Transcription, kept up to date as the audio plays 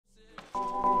What's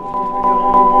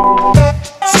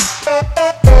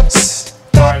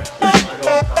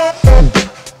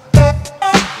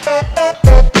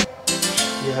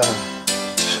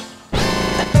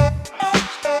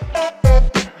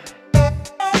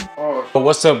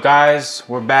up, guys?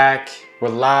 We're back. We're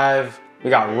live. We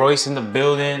got Royce in the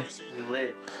building.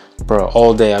 Lit. Bro,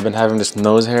 all day I've been having this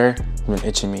nose hair. It's been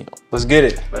itching me. Let's get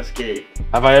it. Let's get it.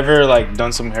 Have I ever like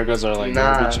done some haircuts or like?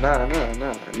 Nah,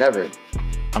 never.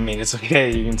 I mean, it's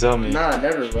okay. You can tell me. Nah,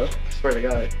 never, bro. I swear to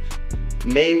God.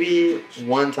 Maybe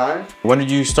one time. When did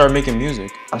you start making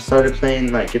music? I started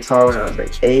playing like guitar when I was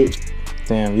like 8.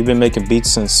 Damn, you've been making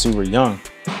beats since you were young.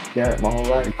 Yeah, my whole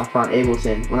life. I found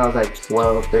Ableton when I was like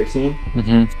 12, 13.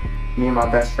 Mm-hmm. Me and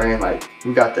my best friend, like,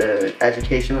 we got the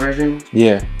education version.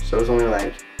 Yeah. So it was only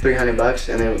like $300,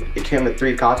 and then it came with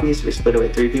 3 copies. We split it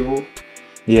with 3 people.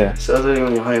 Yeah. So it was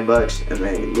only $100, and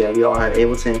then yeah, we all had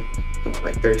Ableton when I was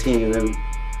like 13, and then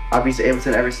I've used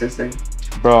Ableton ever since then.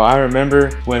 Bro, I remember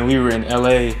when we were in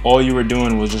LA, all you were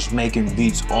doing was just making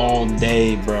beats all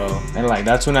day, bro. And like,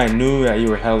 that's when I knew that you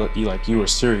were you were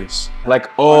serious. Like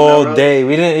all day,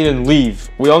 we didn't even leave.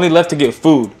 We only left to get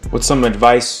food. What's some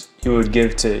advice you would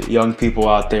give to young people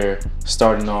out there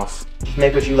starting off?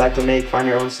 Make what you like to make, find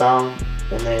your own sound,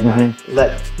 and then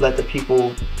let the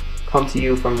people come to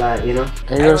you from that, you know?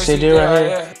 Hey, Royce David right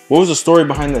here. What was the story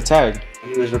behind the tag?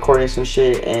 He was recording some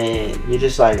shit, and he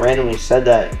just like randomly said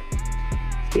that.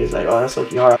 He was like, "Oh, that's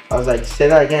looking hard." I was like, "Say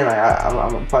that again." Like,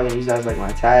 I'm probably gonna use that as like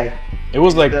my tag. It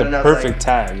was like the perfect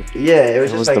tag. Yeah, it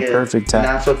was just like the perfect tag.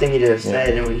 Natural thing he just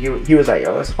said, and he was like,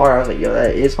 "Yo, that's hard." I was like, "Yo,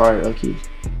 that is hard, okay."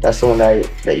 That's the one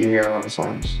that you hear on the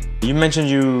songs. You mentioned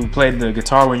you played the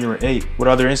guitar when you were 8. What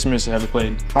other instruments have you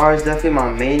played? Guitar is definitely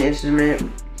my main instrument.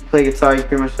 Play guitar, you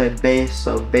pretty much play bass,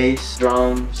 so bass,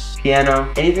 drums, piano,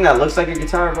 anything that looks like a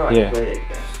guitar, bro. I can play it.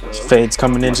 So, fades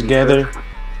coming in together.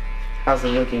 How's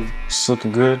it looking? It's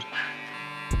looking good.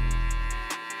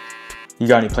 You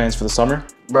got any plans for the summer?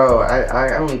 Bro,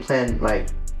 I only plan like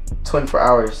 24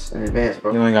 hours in advance,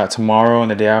 bro. You only got tomorrow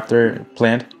and the day after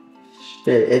planned?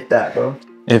 Shit, if that, bro.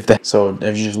 If that. So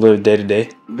have you just lived day to day?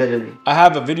 Literally. I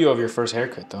have a video of your first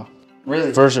haircut though.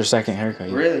 Really? First or second haircut.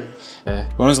 Yeah. Really? Yeah.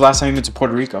 When was the last time you went to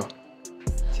Puerto Rico?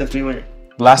 Since we went.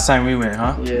 Last time we went,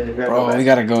 huh? Yeah, bro, we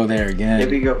gotta go there again. Yeah,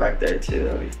 we go back there too.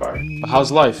 That'll be fun.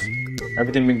 How's life?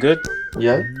 Everything been good?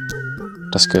 Yeah.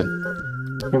 That's good.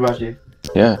 What about you?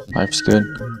 Yeah, life's good.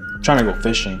 I'm trying to go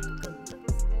fishing.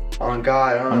 Oh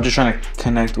God. I'm just trying to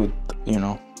connect with, you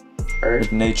know, Earth?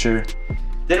 with nature.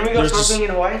 Didn't we go snorkeling in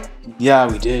Hawaii? Yeah,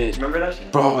 we did. Remember that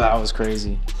shit? Bro, that was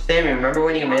crazy. Sammy, remember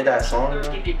when you made that song,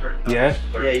 bro? Yeah?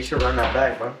 Yeah, you should run that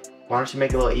back, bro. Why don't you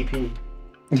make a little EP?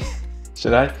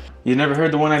 Should I? You never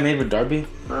heard the one I made with Darby?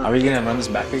 Are we gonna run this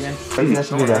back again? I think that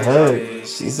should be the hook.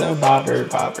 She's a bopper,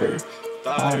 bopper.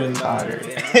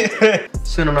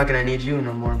 Soon I'm not gonna need you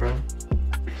no more, bro.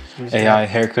 AI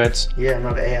haircuts? Yeah, I'm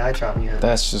not AI chopping it.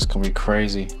 That's just gonna be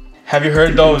crazy. Have you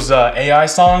heard those AI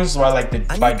songs by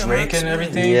Drake and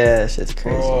everything? Yeah, shit's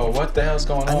crazy. Bro, what the hell's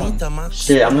going on?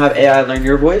 Shit, I'm gonna have AI learn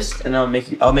your voice, and I'll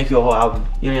make you a whole album.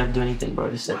 You don't have to do anything, bro.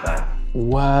 Just sit back.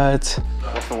 What?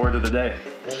 What's the word of the day?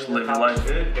 Just living life.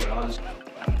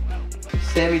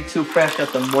 Sammy too fresh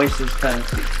got the moistest kind of.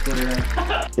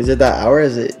 Is it that hour?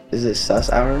 Is it sus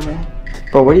hour, man?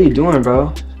 Bro, what are you doing,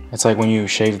 bro? It's like when you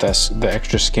shave the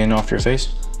extra skin off your face.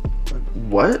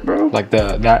 What, bro? Like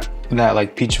that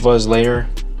like peach fuzz layer.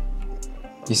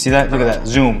 You see that? Look at that.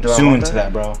 Zoom into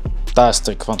that, bro.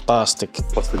 Fantastic. What's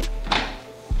the?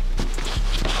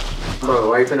 Bro,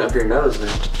 why are you putting up your nose, man?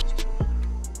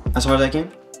 As hard as I can?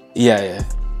 Yeah.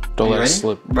 Don't let it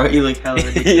slip. Bro, you look hella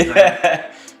ridiculous.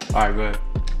 Yeah. Alright, go ahead.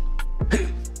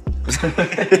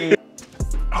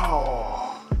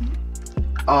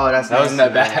 Oh, that wasn't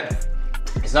that bad.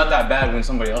 It's not that bad when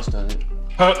somebody else does it.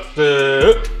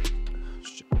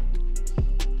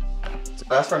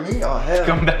 That's for me? Oh, hell.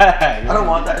 Come back. I don't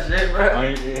want that shit, bro.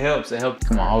 It helps.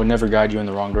 Come on, I would never guide you in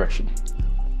the wrong direction.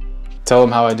 Tell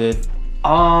them how I did.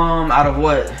 Out of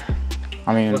what?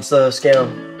 I mean, what's the scale?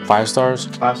 5 stars?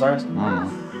 5 stars? I don't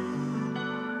know.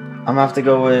 I'm gonna have to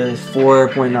go with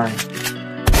 4.9.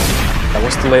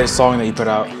 What's the latest song that you put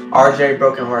out? RJ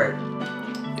Broken Heart.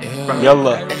 Yeah.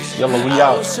 Yalla, we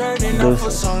out.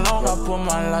 Deuces.